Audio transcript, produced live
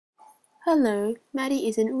Hello, Maddie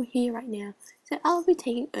isn't here right now, so I'll be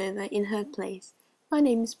taking over in her place. My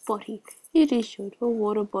name is Botty. It is short for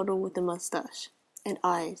water bottle with a mustache and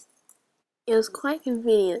eyes. It was quite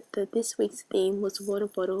convenient that this week's theme was water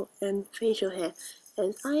bottle and facial hair,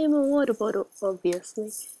 as I am a water bottle,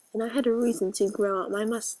 obviously, and I had a reason to grow out my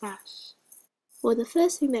mustache. Well, the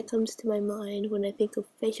first thing that comes to my mind when I think of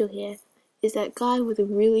facial hair is that guy with a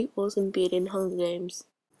really awesome beard in Hunger Games.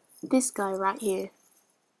 This guy right here.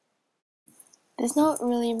 There's not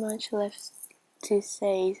really much left to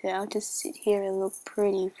say, so I'll just sit here and look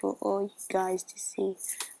pretty for all you guys to see.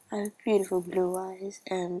 I have beautiful blue eyes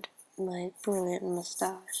and my brilliant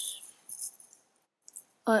mustache.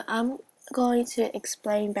 I'm going to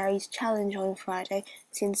explain Barry's challenge on Friday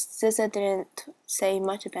since Zizza didn't say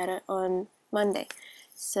much about it on Monday.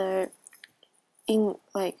 So, in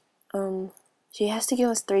she has to give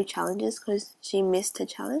us 3 challenges because she missed a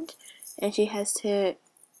challenge, and she has to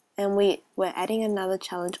and we're adding another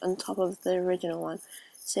challenge on top of the original one.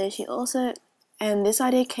 So she also, and this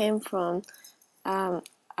idea came from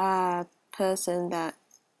a person that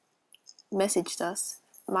messaged us,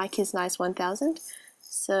 Mike is nice 1000.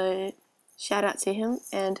 So shout out to him.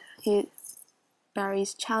 And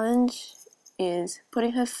Barry's challenge is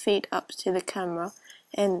putting her feet up to the camera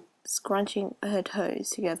and scrunching her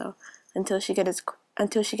toes together until she gets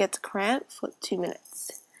cramp for 2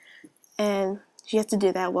 minutes. And she has to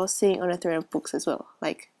do that while sitting on a thread of books as well,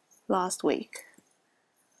 like last week.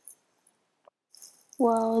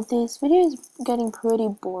 Well, this video is getting pretty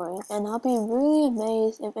boring, and I'll be really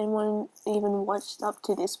amazed if anyone even watched up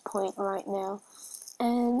to this point right now.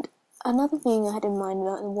 And another thing I had in mind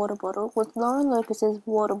about the water bottle was Lauren Lopez's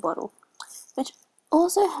water bottle, which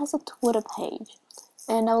also has a Twitter page.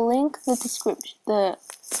 And I'll link the description, the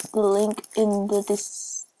link in the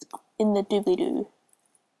doobly-doo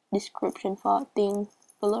description part thing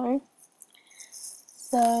below.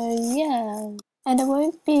 So yeah, and I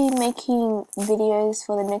won't be making videos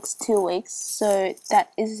for the next 2 weeks, so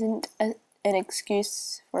that isn't an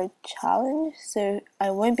excuse for a challenge. So I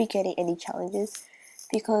won't be getting any challenges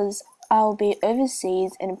because I'll be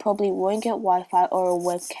overseas and probably won't get Wi-Fi or a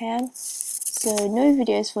webcam. So no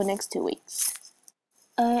videos for next 2 weeks.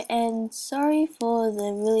 And sorry for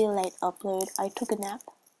the really late upload. I took a nap,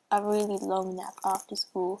 a really long nap after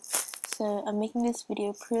school, so I'm making this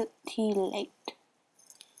video pretty late.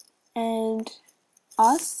 And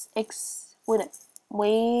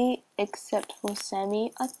we, except for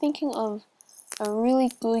Sammy, are thinking of a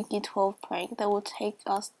really good Year 12 prank that will take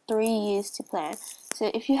us 3 years to plan.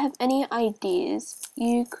 So if you have any ideas,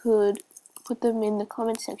 you could put them in the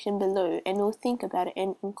comment section below and we'll think about it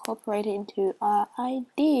and incorporate it into our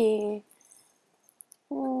idea.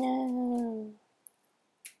 No.